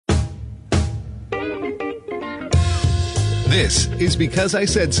This is Because I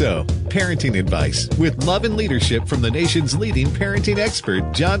Said So, parenting advice with love and leadership from the nation's leading parenting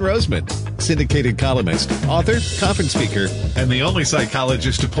expert, John Rosemond, syndicated columnist, author, conference speaker, and the only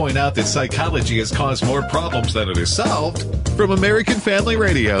psychologist to point out that psychology has caused more problems than it has solved. From American Family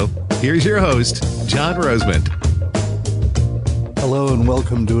Radio, here's your host, John Rosemond. Hello and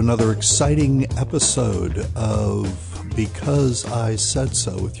welcome to another exciting episode of Because I Said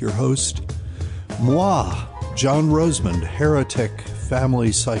So with your host, moi, John Rosemond, heretic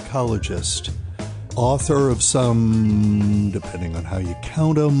family psychologist, author of some, depending on how you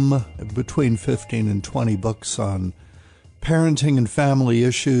count them, between 15 and 20 books on parenting and family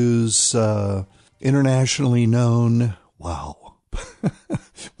issues, internationally known,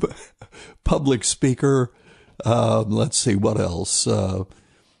 public speaker, let's see, what else?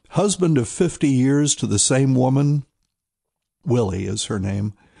 Husband of 50 years to the same woman, Willie is her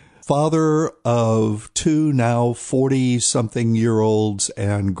name. Father of two now 40-something-year-olds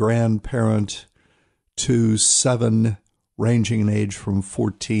and grandparent to 7, ranging in age from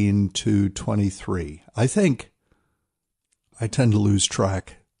 14 to 23. I think I tend to lose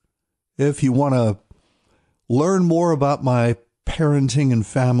track. If you want to learn more about my parenting and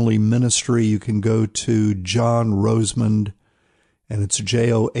family ministry, you can go to John Rosemond, and it's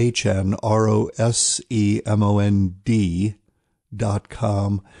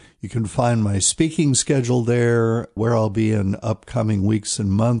JohNRosemond.com. You can find my speaking schedule there, where I'll be in upcoming weeks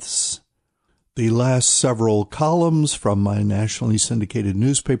and months. The last several columns from my nationally syndicated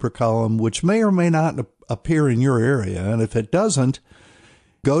newspaper column, which may or may not appear in your area. And if it doesn't,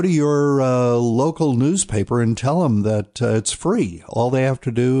 go to your local newspaper and tell them that it's free. All they have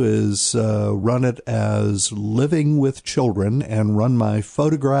to do is run it as Living with Children and run my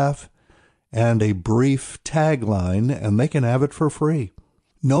photograph and a brief tagline, and they can have it for free.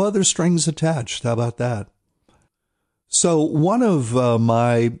 No other strings attached. How about that? So one of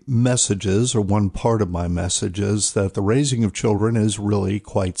my messages, or one part of my message, is that the raising of children is really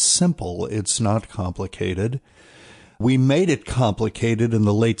quite simple. It's not complicated. We made it complicated in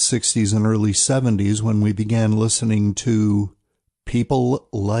the late 60s and early 70s when we began listening to people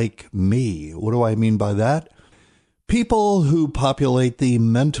like me. What do I mean by that? People who populate the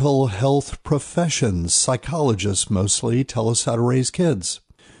mental health professions, psychologists mostly, tell us how to raise kids.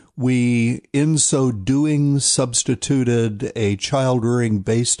 We, in so doing, substituted a child rearing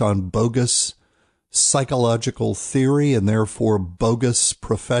based on bogus psychological theory and therefore bogus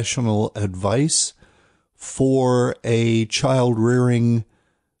professional advice for a child rearing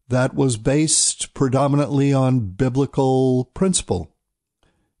that was based predominantly on biblical principle.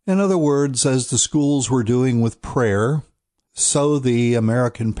 In other words, as the schools were doing with prayer, so the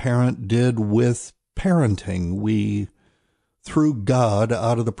American parent did with parenting. We threw God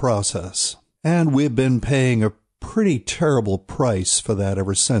out of the process. And we've been paying a pretty terrible price for that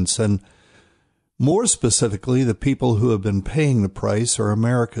ever since. And more specifically, the people who have been paying the price are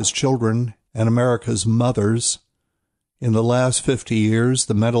America's children and America's mothers. In the last 50 years,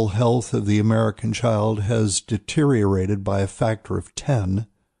 the mental health of the American child has deteriorated by a factor of 10.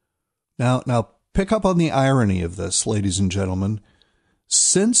 Now, pick up on the irony of this, ladies and gentlemen.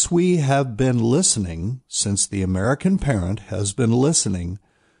 Since we have been listening, since the American parent has been listening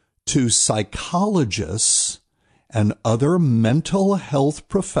to psychologists and other mental health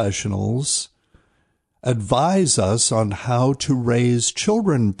professionals advise us on how to raise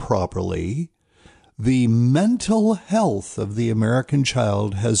children properly, the mental health of the American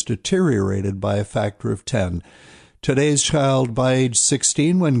child has deteriorated by a factor of 10. Today's child by age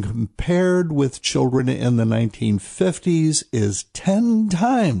 16, when compared with children in the 1950s, is 10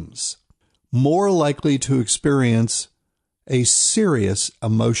 times more likely to experience a serious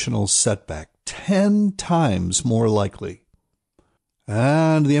emotional setback. 10 times more likely.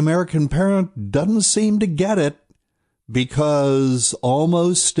 And the American parent doesn't seem to get it, because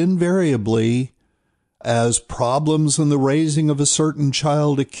almost invariably, as problems in the raising of a certain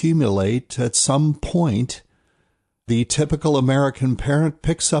child accumulate, at some point, the typical American parent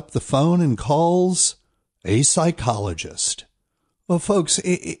picks up the phone and calls a psychologist. Well, folks,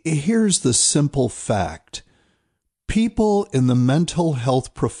 here's the simple fact. People in the mental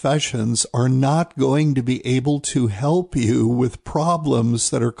health professions are not going to be able to help you with problems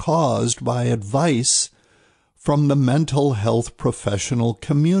that are caused by advice from the mental health professional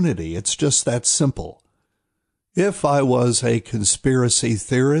community. It's just that simple. If I was a conspiracy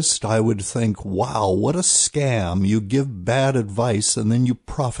theorist, I would think, wow, what a scam. You give bad advice and then you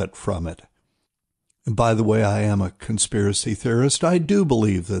profit from it. And by the way, I am a conspiracy theorist. I do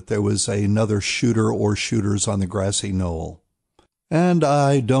believe that there was another shooter or shooters on the grassy knoll. And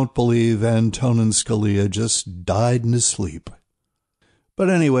I don't believe Antonin Scalia just died in his sleep. But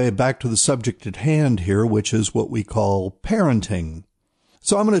anyway, back to the subject at hand here, which is what we call parenting.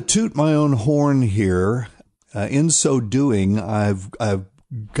 So I'm going to toot my own horn here. In so doing, I've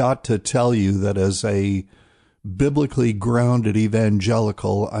got to tell you that as a biblically grounded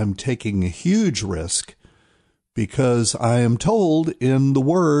evangelical, I'm taking a huge risk because I am told in the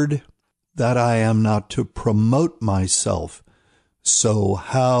Word that I am not to promote myself. So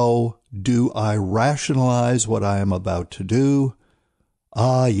how do I rationalize what I am about to do?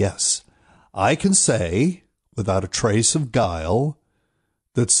 Ah, yes, I can say, without a trace of guile,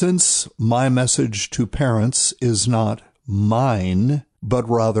 that since my message to parents is not mine, but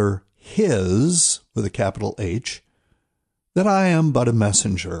rather His, with a capital H, that I am but a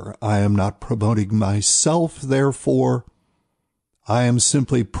messenger. I am not promoting myself, therefore. I am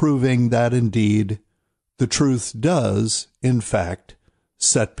simply proving that indeed the truth does, in fact,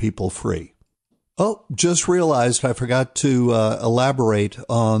 set people free. Oh, just realized I forgot to elaborate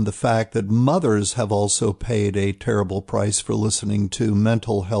on the fact that mothers have also paid a terrible price for listening to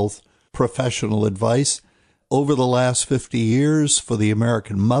mental health professional advice. Over the last 50 years, for the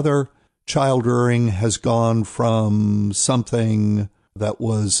American mother, child rearing has gone from something that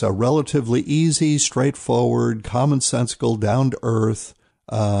was relatively easy, straightforward, commonsensical, down to earth,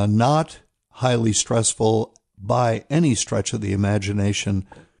 not highly stressful by any stretch of the imagination,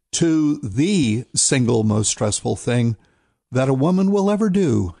 to the single most stressful thing that a woman will ever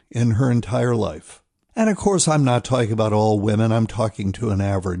do in her entire life. And of course, I'm not talking about all women. I'm talking to an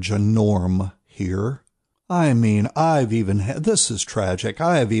average, a norm here. I mean, this is tragic.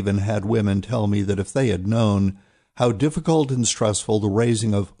 I have even had women tell me that if they had known how difficult and stressful the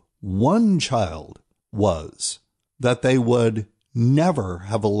raising of one child was, that they would never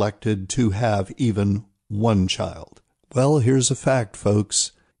have elected to have even one child. Well, here's a fact,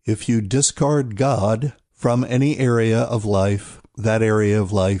 folks. If you discard God from any area of life, that area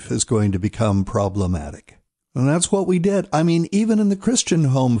of life is going to become problematic. And that's what we did. I mean, even in the Christian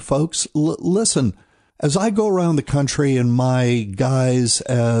home, folks, listen, as I go around the country in my guise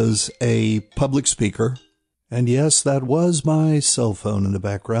as a public speaker, and yes, that was my cell phone in the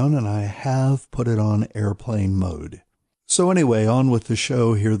background, and I have put it on airplane mode. So anyway, on with the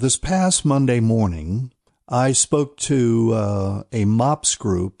show here. This past Monday morning, I spoke to a MOPS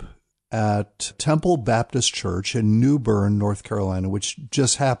group at Temple Baptist Church in New Bern, North Carolina, which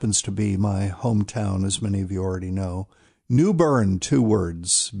just happens to be my hometown, as many of you already know. New Bern, 2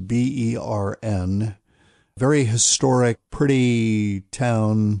 words, B-E-R-N. Very historic, pretty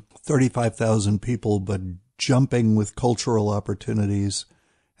town, 35,000 people, but jumping with cultural opportunities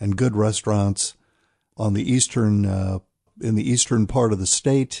and good restaurants on the in the eastern part of the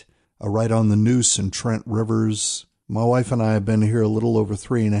state. Right on the Neuse and Trent Rivers. My wife and I have been here a little over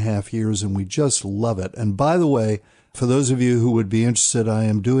 3.5 years, and we just love it. And by the way, for those of you who would be interested, I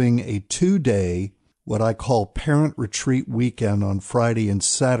am doing a 2-day, what I call parent retreat weekend on Friday and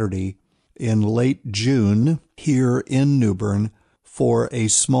Saturday in late June here in New Bern for a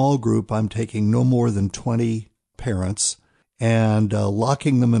small group. I'm taking no more than 20 parents and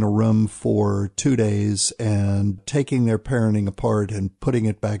locking them in a room for 2 days and taking their parenting apart and putting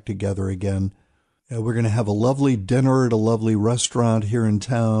it back together again. We're going to have a lovely dinner at a lovely restaurant here in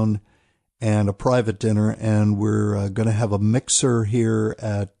town and a private dinner, and we're going to have a mixer here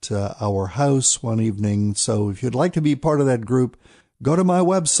at our house one evening. So if you'd like to be part of that group, go to my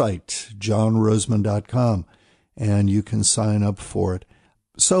website, johnrosemond.com, and you can sign up for it.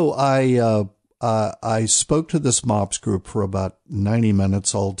 So I spoke to this MOPS group for about 90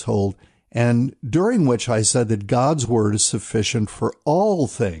 minutes, all told, and during which I said that God's Word is sufficient for all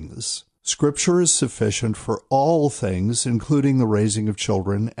things. Scripture is sufficient for all things, including the raising of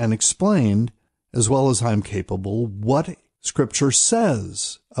children, and explained, as well as I'm capable, what Scripture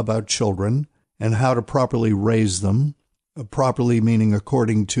says about children and how to properly raise them, properly meaning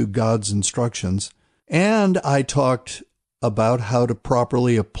according to God's instructions. And I talked about how to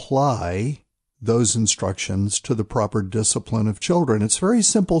properly apply those instructions to the proper discipline of children. It's very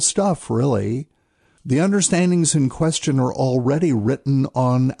simple stuff, really. The understandings in question are already written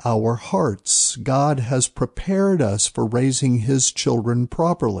on our hearts. God has prepared us for raising His children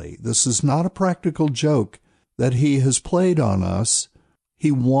properly. This is not a practical joke that He has played on us.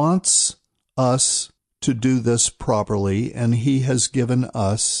 He wants us to do this properly, and He has given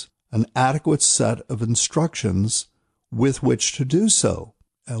us an adequate set of instructions with which to do so.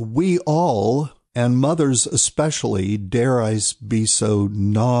 We all, and mothers especially, dare I be so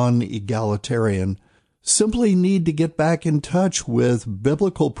non-egalitarian, simply need to get back in touch with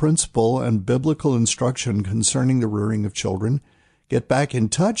biblical principle and biblical instruction concerning the rearing of children, get back in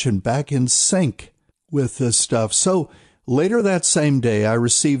touch and back in sync with this stuff. So later that same day, I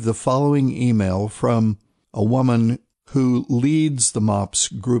received the following email from a woman who leads the MOPS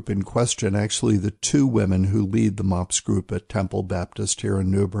group in question, actually the two women who lead the MOPS group at Temple Baptist here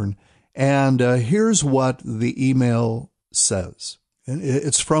in New Bern. And here's what the email says. And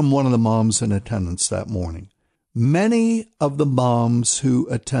it's from one of the moms in attendance that morning. Many of the moms who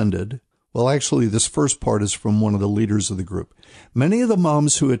attended, well, actually, this first part is from one of the leaders of the group. Many of the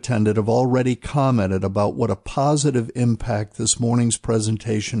moms who attended have already commented about what a positive impact this morning's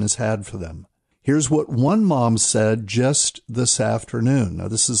presentation has had for them. Here's what one mom said just this afternoon. Now,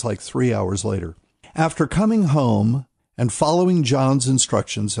 this is like 3 hours later. After coming home and following John's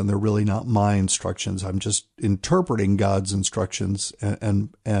instructions, and they're really not my instructions, I'm just interpreting God's instructions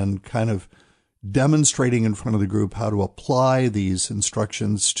and kind of demonstrating in front of the group how to apply these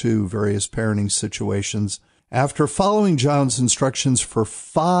instructions to various parenting situations. After following John's instructions for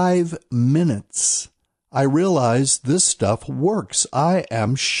 5 minutes, I realized this stuff works. I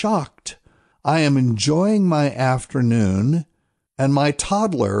am shocked. I am enjoying my afternoon, and my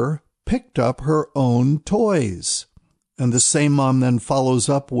toddler picked up her own toys. And the same mom then follows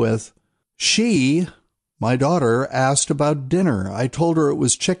up with, my daughter, asked about dinner. I told her it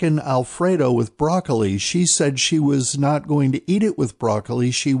was chicken Alfredo with broccoli. She said she was not going to eat it with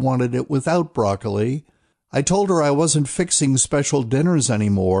broccoli. She wanted it without broccoli. I told her I wasn't fixing special dinners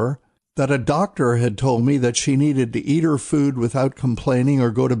anymore, that a doctor had told me that she needed to eat her food without complaining or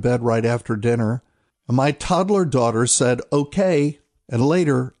go to bed right after dinner. And my toddler daughter said, okay, and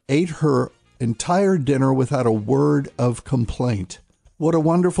later ate her entire dinner without a word of complaint. What a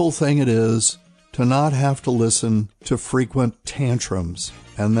wonderful thing it is to not have to listen to frequent tantrums.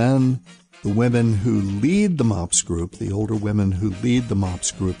 And then the women who lead the MOPS group, the older women who lead the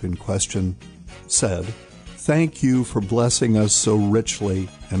MOPS group in question, said, thank you for blessing us so richly.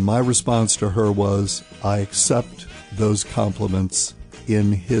 And my response to her was, I accept those compliments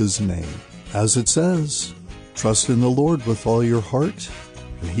in His name. As it says, trust in the Lord with all your heart,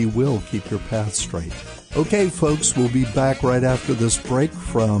 and He will keep your path straight. Okay, folks, we'll be back right after this break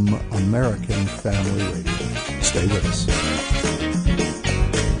from American Family Radio. Stay with us.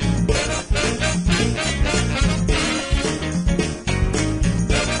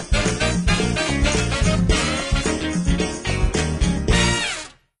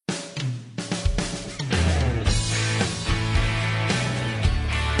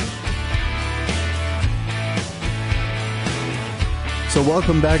 So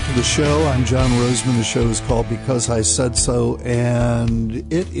welcome back to the show. I'm John Rosemond. The show is called Because I Said So, and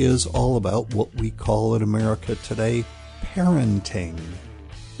it is all about what we call in America today parenting.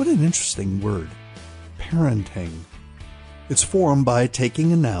 What an interesting word, parenting. It's formed by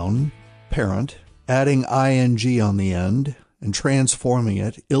taking a noun, parent, adding ing on the end, and transforming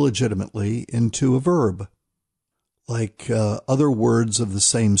it illegitimately into a verb. Like other words of the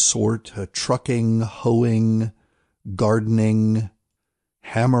same sort, trucking, hoeing, gardening,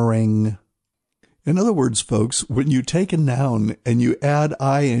 hammering. In other words, folks, when you take a noun and you add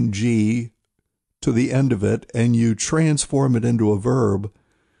ing to the end of it and you transform it into a verb,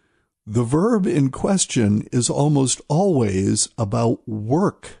 the verb in question is almost always about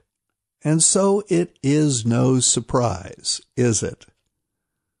work. And so it is no surprise, is it,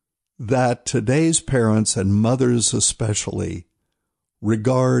 that today's parents and mothers especially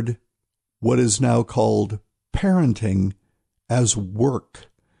regard what is now called parenting as work.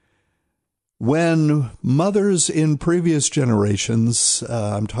 When mothers in previous generations,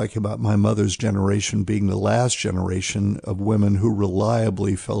 I'm talking about my mother's generation being the last generation of women who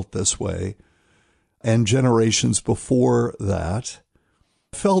reliably felt this way, and generations before that,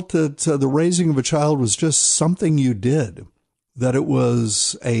 felt that the raising of a child was just something you did, that it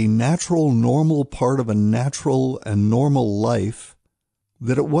was a natural, normal part of a natural and normal life,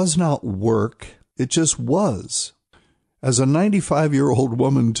 that it was not work, it just was. As a 95-year-old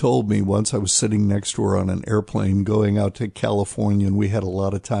woman told me once, I was sitting next to her on an airplane going out to California, and we had a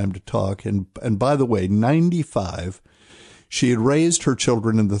lot of time to talk. And by the way, 95, she had raised her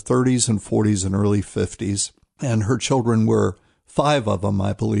children in the 30s and 40s and early 50s, and her children were 5 of them,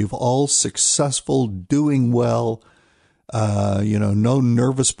 I believe, all successful, doing well, no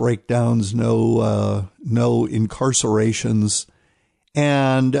nervous breakdowns, no incarcerations.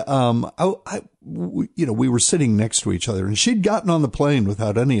 And, we were sitting next to each other, and she'd gotten on the plane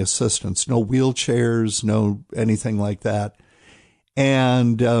without any assistance, no wheelchairs, no anything like that.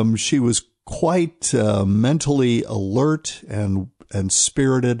 And, she was quite, mentally alert and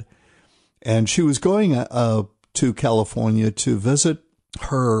spirited. And she was going, to California to visit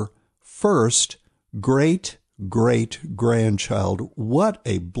her first great great-grandchild. What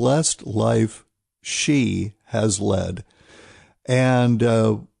a blessed life she has led. And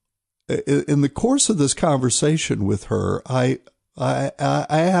in the course of this conversation with her, I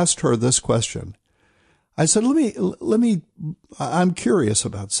asked her this question. I said, I'm curious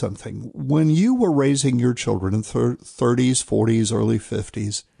about something. When you were raising your children in 30s, 40s, early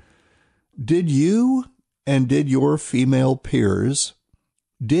 50s, did you and did your female peers,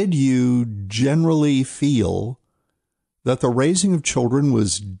 did you generally feel that the raising of children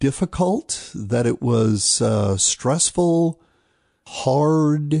was difficult, that it was stressful,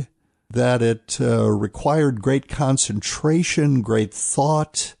 hard, that it required great concentration, great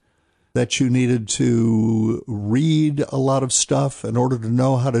thought, that you needed to read a lot of stuff in order to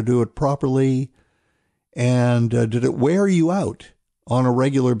know how to do it properly? And did it wear you out on a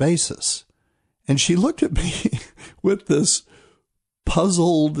regular basis? And she looked at me with this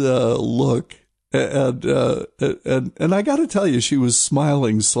puzzled look. And I got to tell you, she was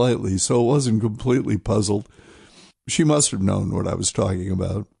smiling slightly, so it wasn't completely puzzled. She must have known what I was talking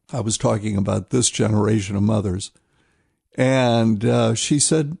about. I was talking about this generation of mothers. And she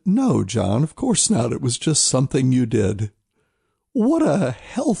said, "No, John, of course not. It was just something you did." What a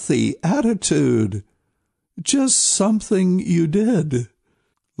healthy attitude. Just something you did.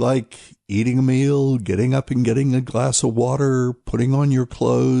 Like eating a meal, getting up and getting a glass of water, putting on your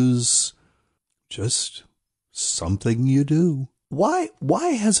clothes. Just something you do. Why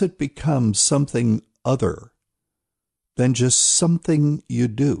has it become something other than just something you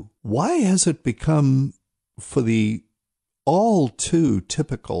do? Why has it become, for the all too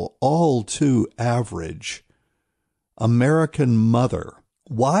typical, all too average American mother,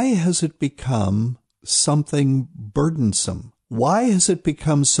 why has it become something burdensome? Why has it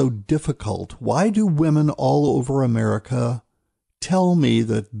become so difficult? Why do women all over America tell me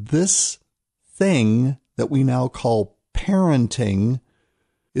that this thing that we now call parenting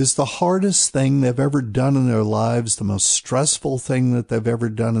is the hardest thing they've ever done in their lives, the most stressful thing that they've ever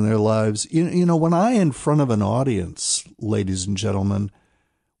done in their lives? You know, when I, in front of an audience, ladies and gentlemen,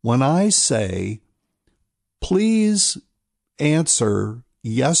 when I say, please answer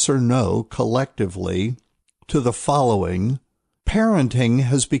yes or no collectively to the following: parenting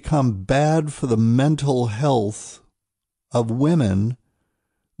has become bad for the mental health of women,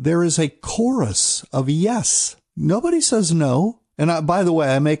 there is a chorus of yes. Nobody says no. And by the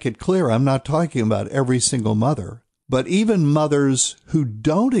way, I make it clear, I'm not talking about every single mother, but even mothers who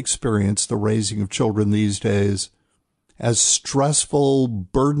don't experience the raising of children these days as stressful,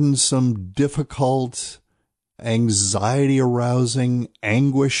 burdensome, difficult, anxiety-arousing,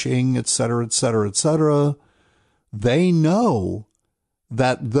 anguishing, etc., etc., etc., they know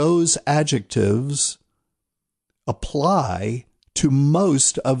that those adjectives apply to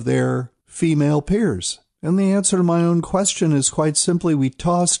most of their female peers. And the answer to my own question is quite simply, we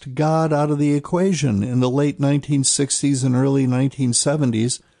tossed God out of the equation in the late 1960s and early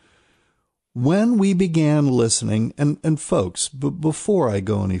 1970s when we began listening. And folks, before I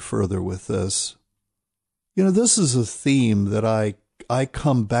go any further with this, you know, this is a theme that I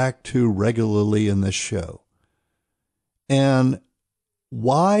come back to regularly in this show. And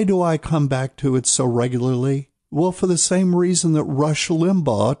why do I come back to it so regularly? Well, for the same reason that Rush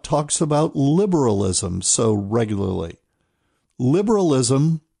Limbaugh talks about liberalism so regularly.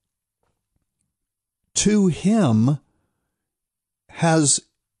 Liberalism, to him, has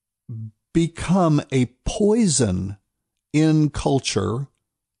become a poison in culture,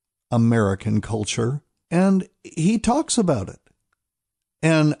 American culture, and he talks about it.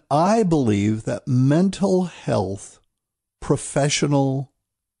 And I believe that mental health, professional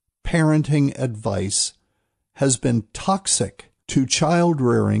parenting advice has been toxic to child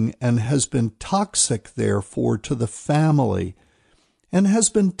rearing and has been toxic, therefore, to the family, and has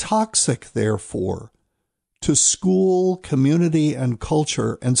been toxic, therefore, to school, community, and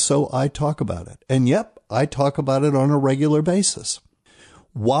culture. And so I talk about it. And yep, I talk about it on a regular basis.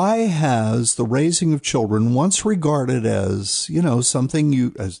 Why has the raising of children, once regarded as, you know, something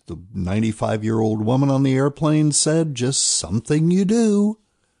you, as the 95-year-old woman on the airplane said, just something you do,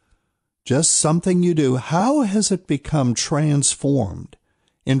 just something you do, how has it become transformed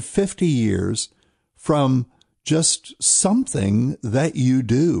in 50 years from just something that you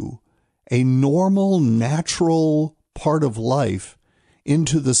do, a normal, natural part of life,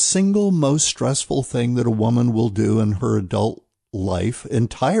 into the single most stressful thing that a woman will do in her adult life,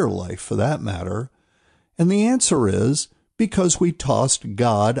 entire life for that matter? And the answer is because we tossed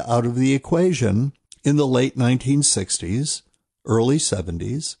God out of the equation in the late 1960s, early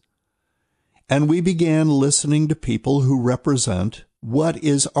 70s, and we began listening to people who represent what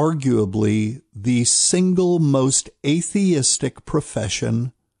is arguably the single most atheistic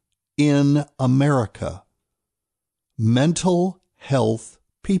profession in America. Mental health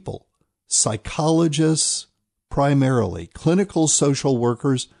people, psychologists primarily, clinical social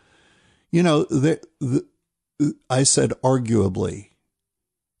workers. You know, I said arguably.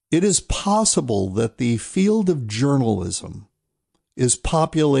 It is possible that the field of journalism is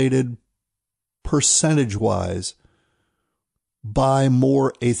populated percentage-wise by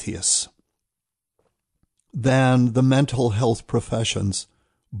more atheists than the mental health professions.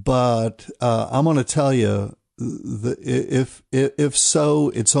 But I'm going to tell you, if so,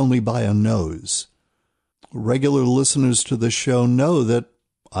 it's only by a nose. Regular listeners to this show know that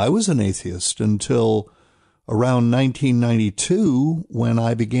I was an atheist until around 1992, when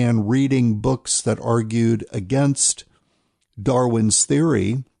I began reading books that argued against Darwin's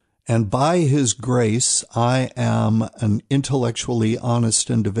theory. And by his grace, I am an intellectually honest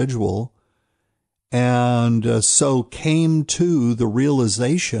individual, and so came to the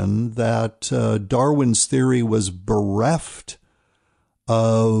realization that Darwin's theory was bereft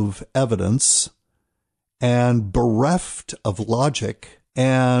of evidence and bereft of logic,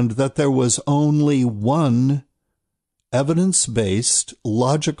 and that there was only one evidence-based,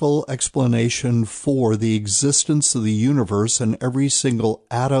 logical explanation for the existence of the universe and every single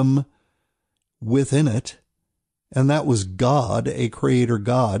atom within it, and that was God, a creator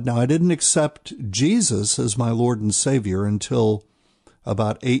God. Now, I didn't accept Jesus as my Lord and Savior until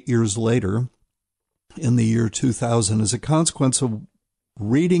about 8 years later, in the year 2000, as a consequence of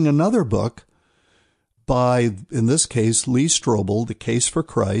reading another book by, in this case, Lee Strobel, The Case for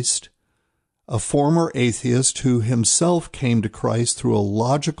Christ, a former atheist who himself came to Christ through a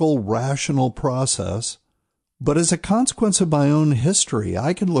logical, rational process. But as a consequence of my own history,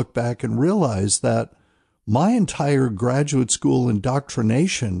 I can look back and realize that my entire graduate school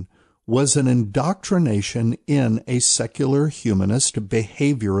indoctrination was an indoctrination in a secular, humanist,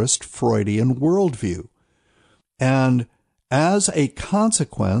 behaviorist, Freudian worldview. And as a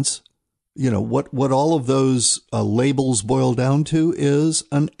consequence, you know, what all of those labels boil down to is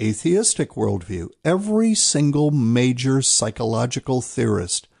an atheistic worldview. Every single major psychological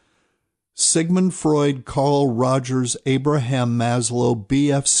theorist, Sigmund Freud, Carl Rogers, Abraham Maslow,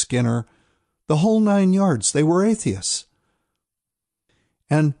 B.F. Skinner, the whole nine yards, they were atheists.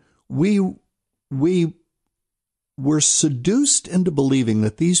 And we were seduced into believing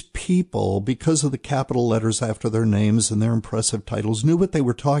that these people, because of the capital letters after their names and their impressive titles, knew what they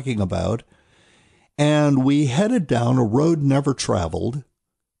were talking about. And we headed down a road never traveled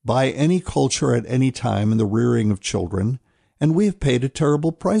by any culture at any time in the rearing of children, and we have paid a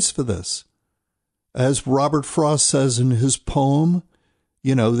terrible price for this. As Robert Frost says in his poem,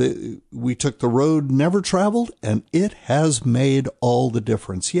 you know, we took the road never traveled, and it has made all the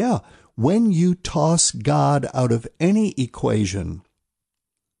difference. Yeah, when you toss God out of any equation,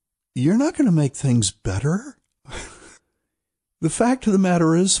 you're not going to make things better. The fact of the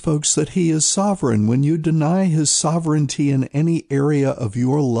matter is, folks, that he is sovereign. When you deny his sovereignty in any area of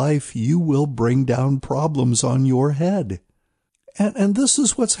your life, you will bring down problems on your head. And this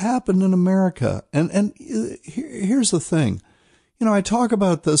is what's happened in America. And here's the thing. You know, I talk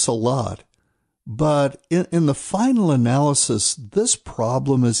about this a lot, but in the final analysis, this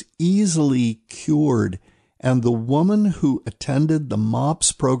problem is easily cured. And the woman who attended the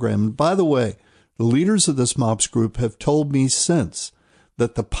MOPS program, by the way, the leaders of this MOPS group have told me since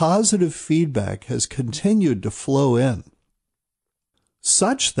that the positive feedback has continued to flow in,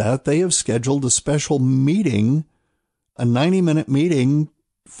 such that they have scheduled a special meeting, a 90-minute meeting,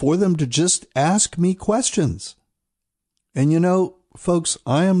 for them to just ask me questions. And you know, folks,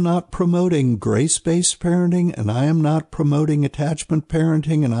 I am not promoting grace-based parenting, and I am not promoting attachment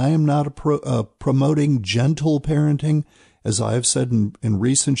parenting, and I am not promoting gentle parenting, as I have said in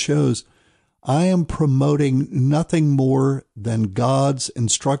recent shows. I am promoting nothing more than God's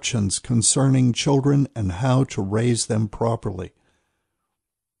instructions concerning children and how to raise them properly.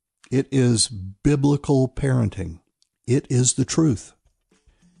 It is biblical parenting. It is the truth.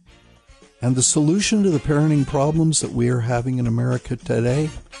 And the solution to the parenting problems that we are having in America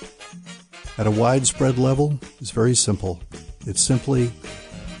today, at a widespread level, is very simple. It's simply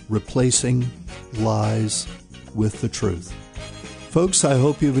replacing lies with the truth. Folks, I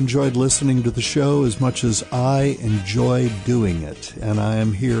hope you've enjoyed listening to the show as much as I enjoy doing it. And I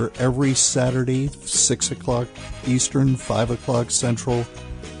am here every Saturday, 6 o'clock Eastern, 5 o'clock Central,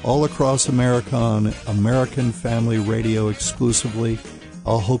 all across America on American Family Radio exclusively.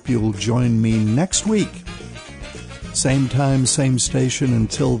 I'll hope you'll join me next week. Same time, same station.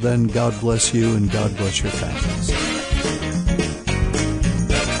 Until then, God bless you and God bless your families.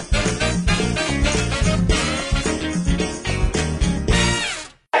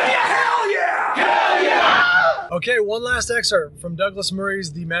 Okay, one last excerpt from Douglas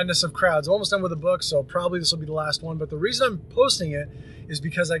Murray's The Madness of Crowds. I'm almost done with the book, so probably this will be the last one. But the reason I'm posting it is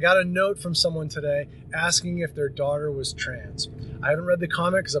because I got a note from someone today asking if their daughter was trans. I haven't read the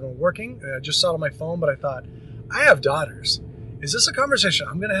comment because I've been working, and I just saw it on my phone, but I thought, I have daughters. Is this a conversation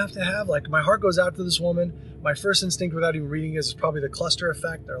I'm going to have? Like, my heart goes out to this woman. My first instinct without even reading is probably the cluster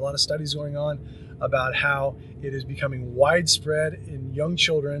effect. There are a lot of studies going on about how it is becoming widespread in young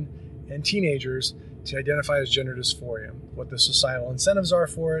children and teenagers to identify as gender dysphoria, what the societal incentives are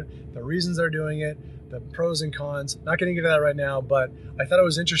for it, the reasons they're doing it, the pros and cons. Not getting into that right now, but I thought it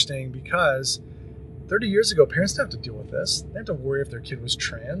was interesting because 30 years ago, parents didn't have to deal with this. They didn't have to worry if their kid was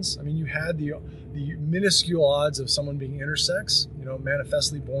trans. I mean, you had the minuscule odds of someone being intersex,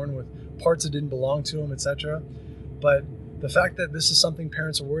 manifestly born with parts that didn't belong to them, etc. But the fact that this is something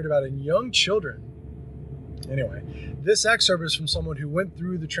parents are worried about in young children. Anyway, this excerpt is from someone who went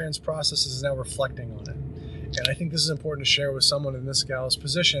through the trans process and is now reflecting on it. And I think this is important to share with someone in this gal's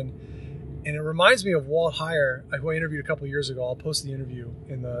position. And it reminds me of Walt YEAH, who I interviewed a couple years ago. I'll post the interview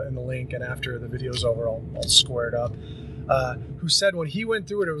in the link, and after the video's over, I'll square it up. Who said when he went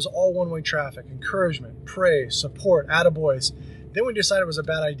through it, it was all one-way traffic, encouragement, praise, support, attaboys. Then when he decided it was a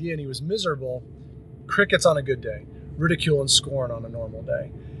bad idea and he was miserable, crickets on a good day, ridicule and scorn on a normal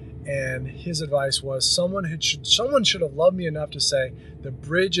day. And his advice was someone should have loved me enough to say, the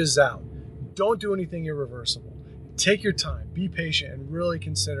bridge is out. Don't do anything irreversible. Take your time, be patient, and really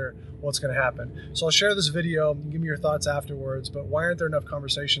consider what's going to happen. So I'll share this video, give me your thoughts afterwards, but why aren't there enough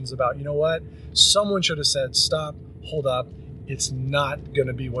conversations about, you know what? Someone should have said, stop, hold up. It's not going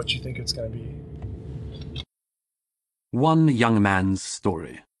to be what you think it's going to be. One young man's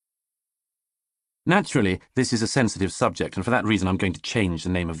story. Naturally, this is a sensitive subject, and for that reason I'm going to change the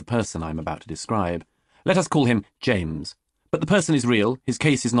name of the person I'm about to describe. Let us call him James. But the person is real, his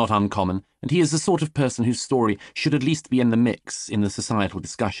case is not uncommon, and he is the sort of person whose story should at least be in the mix in the societal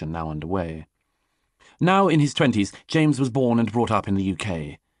discussion now underway. Now in his 20s, James was born and brought up in the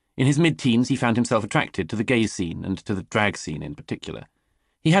UK. In his mid-teens, he found himself attracted to the gay scene, and to the drag scene in particular.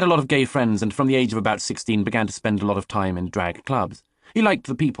 He had a lot of gay friends, and from the age of about 16 began to spend a lot of time in drag clubs. He liked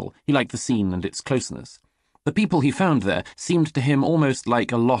the people, he liked the scene and its closeness. The people he found there seemed to him almost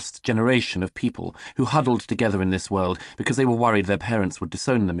like a lost generation of people who huddled together in this world because they were worried their parents would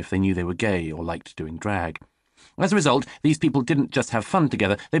disown them if they knew they were gay or liked doing drag. As a result, these people didn't just have fun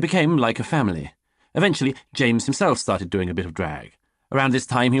together, they became like a family. Eventually, James himself started doing a bit of drag. Around this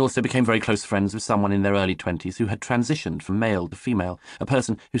time, he also became very close friends with someone in their early 20s who had transitioned from male to female, a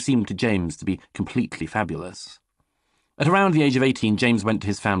person who seemed to James to be completely fabulous. At around the age of 18, James went to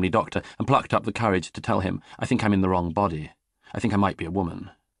his family doctor and plucked up the courage to tell him, I think I'm in the wrong body. I think I might be a woman.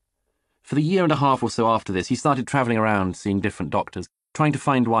 For the year and a half or so after this, he started travelling around seeing different doctors, trying to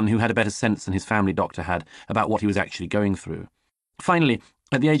find one who had a better sense than his family doctor had about what he was actually going through. Finally,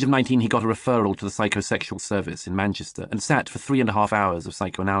 at the age of 19, he got a referral to the psychosexual service in Manchester and sat for 3.5 hours of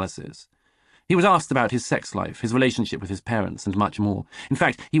psychoanalysis. He was asked about his sex life, his relationship with his parents, and much more. In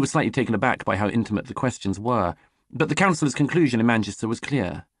fact, he was slightly taken aback by how intimate the questions were. But the counsellor's conclusion in Manchester was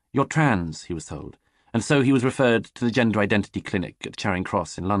clear. You're trans, he was told, and so he was referred to the Gender Identity Clinic at Charing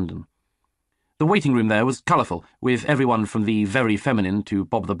Cross in London. The waiting room there was colourful, with everyone from the very feminine to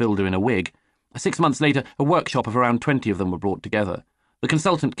Bob the Builder in a wig. 6 months later, a workshop of around 20 of them were brought together. The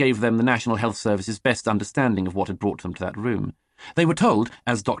consultant gave them the National Health Service's best understanding of what had brought them to that room. They were told,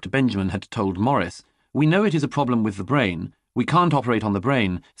 as Dr. Benjamin had told Morris, we know it is a problem with the brain. We can't operate on the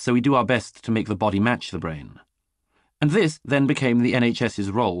brain, so we do our best to make the body match the brain. And this then became the NHS's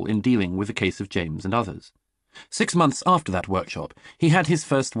role in dealing with the case of James and others. 6 months after that workshop, he had his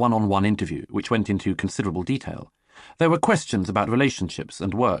first one-on-one interview, which went into considerable detail. There were questions about relationships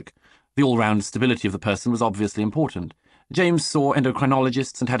and work. The all-round stability of the person was obviously important. James saw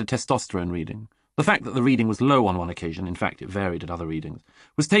endocrinologists and had a testosterone reading. The fact that the reading was low on one occasion, in fact it varied at other readings,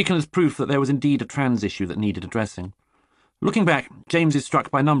 was taken as proof that there was indeed a trans issue that needed addressing. Looking back, James is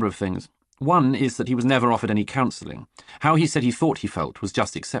struck by a number of things. One is that he was never offered any counselling. How he said he thought he felt was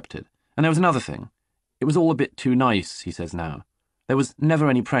just accepted. And there was another thing. It was all a bit too nice, he says now. There was never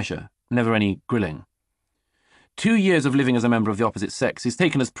any pressure, never any grilling. 2 years of living as a member of the opposite sex is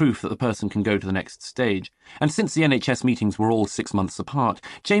taken as proof that the person can go to the next stage, and since the NHS meetings were all 6 months apart,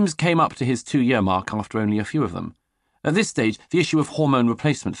 James came up to his 2-year mark after only a few of them. At this stage, the issue of hormone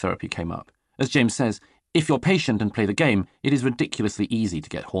replacement therapy came up. As James says, if you're patient and play the game, it is ridiculously easy to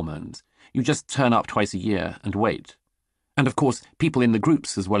get hormones. You just turn up twice a year and wait. And of course, people in the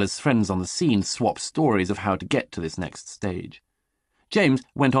groups as well as friends on the scene swap stories of how to get to this next stage. James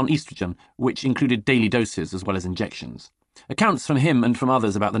went on estrogen, which included daily doses as well as injections. Accounts from him and from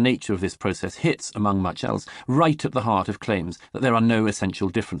others about the nature of this process hit, among much else, right at the heart of claims that there are no essential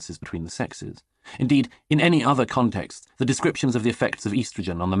differences between the sexes. Indeed, in any other context, the descriptions of the effects of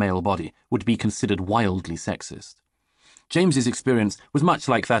estrogen on the male body would be considered wildly sexist. James's experience was much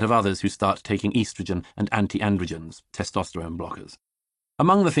like that of others who start taking estrogen and anti-androgens, testosterone blockers.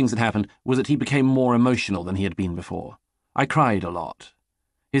 Among the things that happened was that he became more emotional than he had been before. I cried a lot.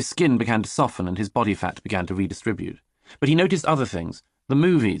 His skin began to soften and his body fat began to redistribute. But he noticed other things. The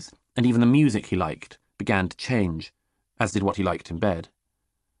movies, and even the music he liked, began to change, as did what he liked in bed.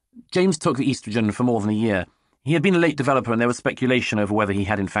 James took the estrogen for more than a year. He had been a late developer, and there was speculation over whether he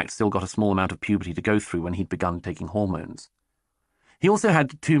had in fact still got a small amount of puberty to go through when he'd begun taking hormones. He also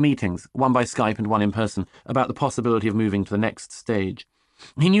had 2 meetings, one by Skype and one in person, about the possibility of moving to the next stage.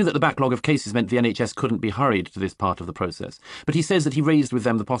 He knew that the backlog of cases meant the NHS couldn't be hurried to this part of the process, but he says that he raised with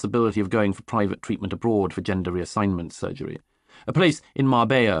them the possibility of going for private treatment abroad for gender reassignment surgery. A place in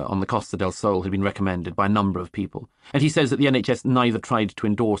Marbella on the Costa del Sol had been recommended by a number of people, and he says that the NHS neither tried to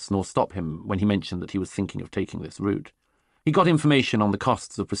endorse nor stop him when he mentioned that he was thinking of taking this route. He got information on the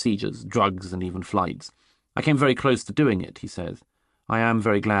costs of procedures, drugs, and even flights. I came very close to doing it, he says. I am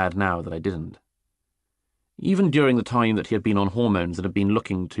very glad now that I didn't. Even during the time that he had been on hormones and had been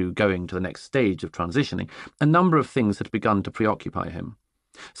looking to going to the next stage of transitioning, a number of things had begun to preoccupy him.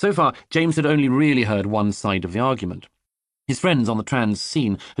 So far, James had only really heard one side of the argument. His friends on the trans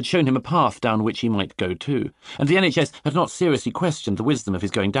scene had shown him a path down which he might go too, and the NHS had not seriously questioned the wisdom of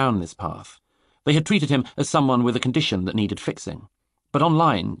his going down this path. They had treated him as someone with a condition that needed fixing. But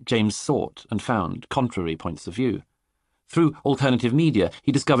online, James sought and found contrary points of view. Through alternative media,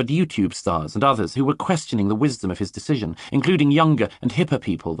 he discovered YouTube stars and others who were questioning the wisdom of his decision, including younger and hipper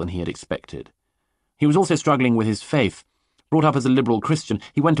people than he had expected. He was also struggling with his faith. Brought up as a liberal Christian,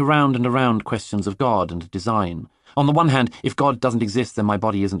 he went around and around questions of God and design. On the one hand, if God doesn't exist, then my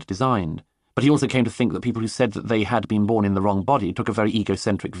body isn't designed. But he also came to think that people who said that they had been born in the wrong body took a very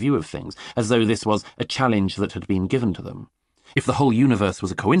egocentric view of things, as though this was a challenge that had been given to them. If the whole universe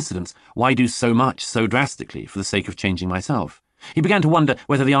was a coincidence, why do so much so drastically for the sake of changing myself? He began to wonder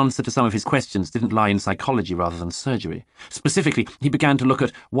whether the answer to some of his questions didn't lie in psychology rather than surgery. Specifically, he began to look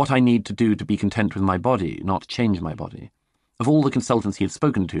at what I need to do to be content with my body, not change my body. Of all the consultants he had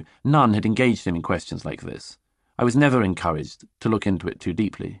spoken to, none had engaged him in questions like this. I was never encouraged to look into it too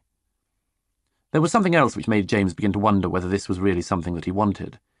deeply. There was something else which made James begin to wonder whether this was really something that he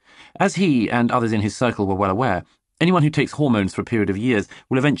wanted. As he and others in his circle were well aware, anyone who takes hormones for a period of years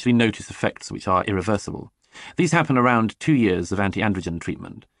will eventually notice effects which are irreversible. These happen around 2 years of anti-androgen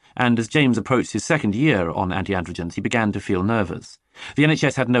treatment, and as James approached his 2nd year on anti-androgens, he began to feel nervous. The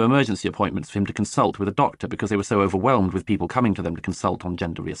NHS had no emergency appointments for him to consult with a doctor because they were so overwhelmed with people coming to them to consult on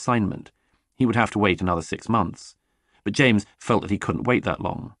gender reassignment. He would have to wait another 6 months. But James felt that he couldn't wait that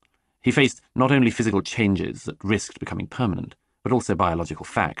long. He faced not only physical changes that risked becoming permanent, but also biological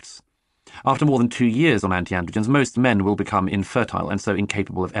facts. After more than 2 years on anti-androgens, most men will become infertile and so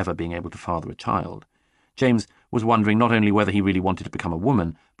incapable of ever being able to father a child. James was wondering not only whether he really wanted to become a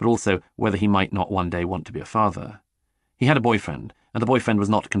woman, but also whether he might not one day want to be a father. He had a boyfriend, and the boyfriend was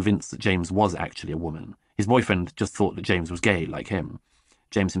not convinced that James was actually a woman. His boyfriend just thought that James was gay, like him.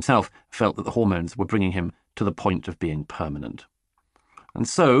 James himself felt that the hormones were bringing him to the point of being permanent. And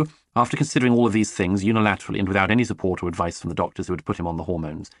so, after considering all of these things unilaterally and without any support or advice from the doctors who had put him on the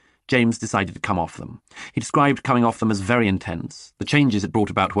hormones, James decided to come off them. He described coming off them as very intense. The changes it brought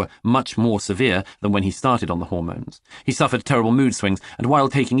about were much more severe than when he started on the hormones. He suffered terrible mood swings, and while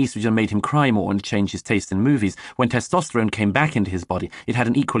taking estrogen made him cry more and change his taste in movies, when testosterone came back into his body, it had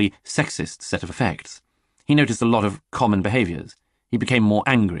an equally sexist set of effects. He noticed a lot of common behaviours. He became more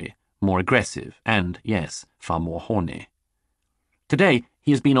angry, more aggressive, and, yes, far more horny. Today,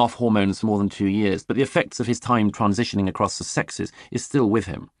 he has been off hormones for more than 2 years, but the effects of his time transitioning across the sexes is still with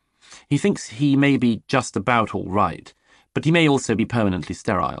him. He thinks he may be just about all right, but he may also be permanently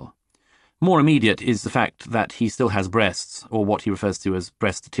sterile. More immediate is the fact that he still has breasts, or what he refers to as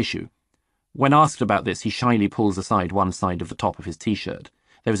breast tissue. When asked about this, he shyly pulls aside one side of the top of his t-shirt.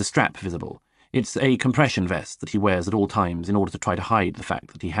 There is a strap visible. It's a compression vest that he wears at all times in order to try to hide the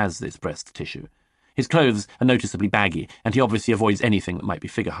fact that he has this breast tissue. His clothes are noticeably baggy, and he obviously avoids anything that might be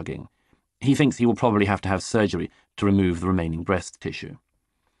figure-hugging. He thinks he will probably have to have surgery to remove the remaining breast tissue.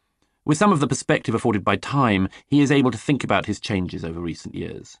 With some of the perspective afforded by time, he is able to think about his changes over recent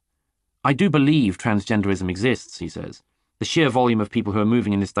years. I do believe transgenderism exists, he says. The sheer volume of people who are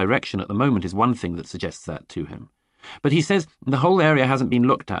moving in this direction at the moment is one thing that suggests that to him. But he says the whole area hasn't been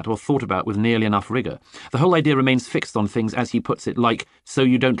looked at or thought about with nearly enough rigour. The whole idea remains fixed on things, as he puts it, like, so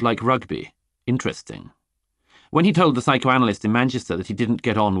you don't like rugby. Interesting. When he told the psychoanalyst in Manchester that he didn't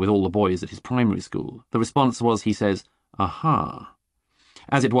get on with all the boys at his primary school, the response was, he says, aha,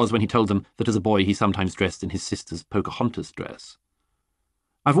 as it was when he told them that as a boy he sometimes dressed in his sister's Pocahontas dress.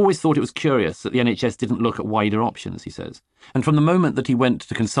 I've always thought it was curious that the NHS didn't look at wider options, he says, and from the moment that he went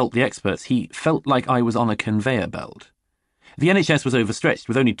to consult the experts, he felt like I was on a conveyor belt. The NHS was overstretched,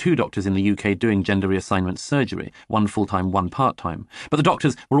 with only 2 doctors in the UK doing gender reassignment surgery, 1 full-time, 1 part-time. But the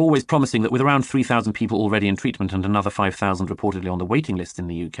doctors were always promising that with around 3,000 people already in treatment and another 5,000 reportedly on the waiting list in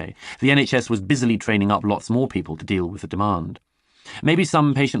the UK, the NHS was busily training up lots more people to deal with the demand. Maybe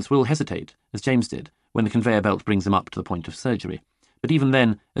some patients will hesitate, as James did, when the conveyor belt brings them up to the point of surgery. But even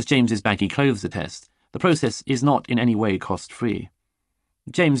then, as James's baggy clothes attest, the process is not in any way cost-free.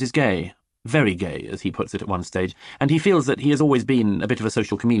 James is gay. Very gay, as he puts it at one stage, and he feels that he has always been a bit of a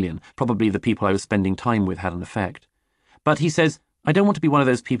social chameleon. Probably the people I was spending time with had an effect. But he says, I don't want to be one of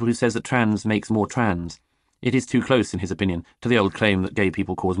those people who says that trans makes more trans. It is too close, in his opinion, to the old claim that gay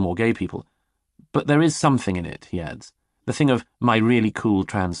people cause more gay people. But there is something in it, he adds, the thing of my really cool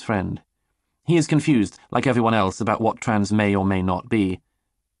trans friend. He is confused, like everyone else, about what trans may or may not be.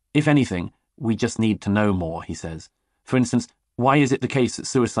 If anything, we just need to know more, he says. For instance, why is it the case that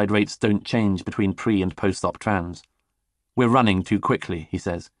suicide rates don't change between pre- and post-op trans? We're running too quickly, he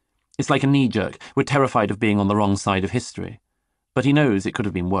says. It's like a knee-jerk. We're terrified of being on the wrong side of history. But he knows it could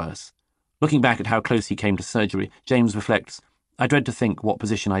have been worse. Looking back at how close he came to surgery, James reflects, I dread to think what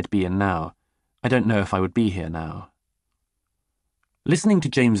position I'd be in now. I don't know if I would be here now. Listening to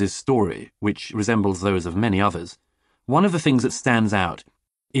James's story, which resembles those of many others, one of the things that stands out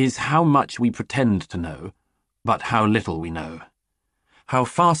is how much we pretend to know, but how little we know. How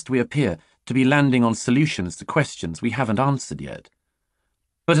fast we appear to be landing on solutions to questions we haven't answered yet.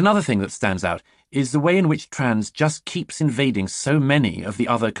 But another thing that stands out is the way in which trans just keeps invading so many of the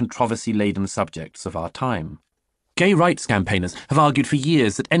other controversy-laden subjects of our time. Gay rights campaigners have argued for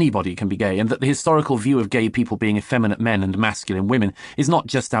years that anybody can be gay and that the historical view of gay people being effeminate men and masculine women is not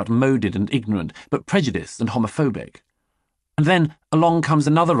just outmoded and ignorant, but prejudiced and homophobic. And then along comes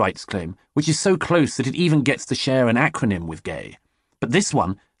another rights claim, which is so close that it even gets to share an acronym with gay. But this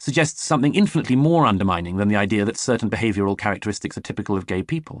one suggests something infinitely more undermining than the idea that certain behavioural characteristics are typical of gay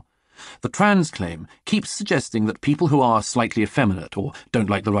people. The trans claim keeps suggesting that people who are slightly effeminate or don't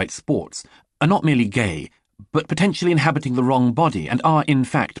like the right sports are not merely gay, but potentially inhabiting the wrong body and are in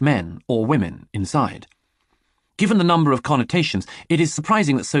fact men or women inside. Given the number of connotations, it is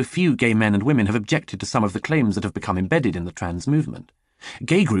surprising that so few gay men and women have objected to some of the claims that have become embedded in the trans movement.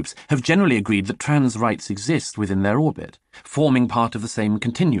 Gay groups have generally agreed that trans rights exist within their orbit, forming part of the same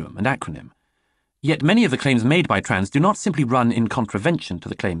continuum and acronym. Yet many of the claims made by trans do not simply run in contravention to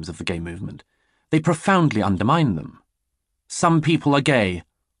the claims of the gay movement. They profoundly undermine them. Some people are gay,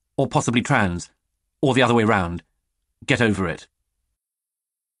 or possibly trans, or the other way round. Get over it.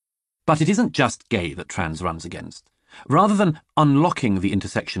 But it isn't just gay that trans runs against. Rather than unlocking the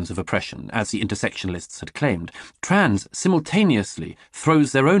intersections of oppression, as the intersectionalists had claimed, trans simultaneously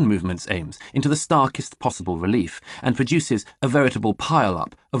throws their own movement's aims into the starkest possible relief and produces a veritable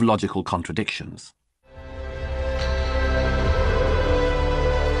pile-up of logical contradictions.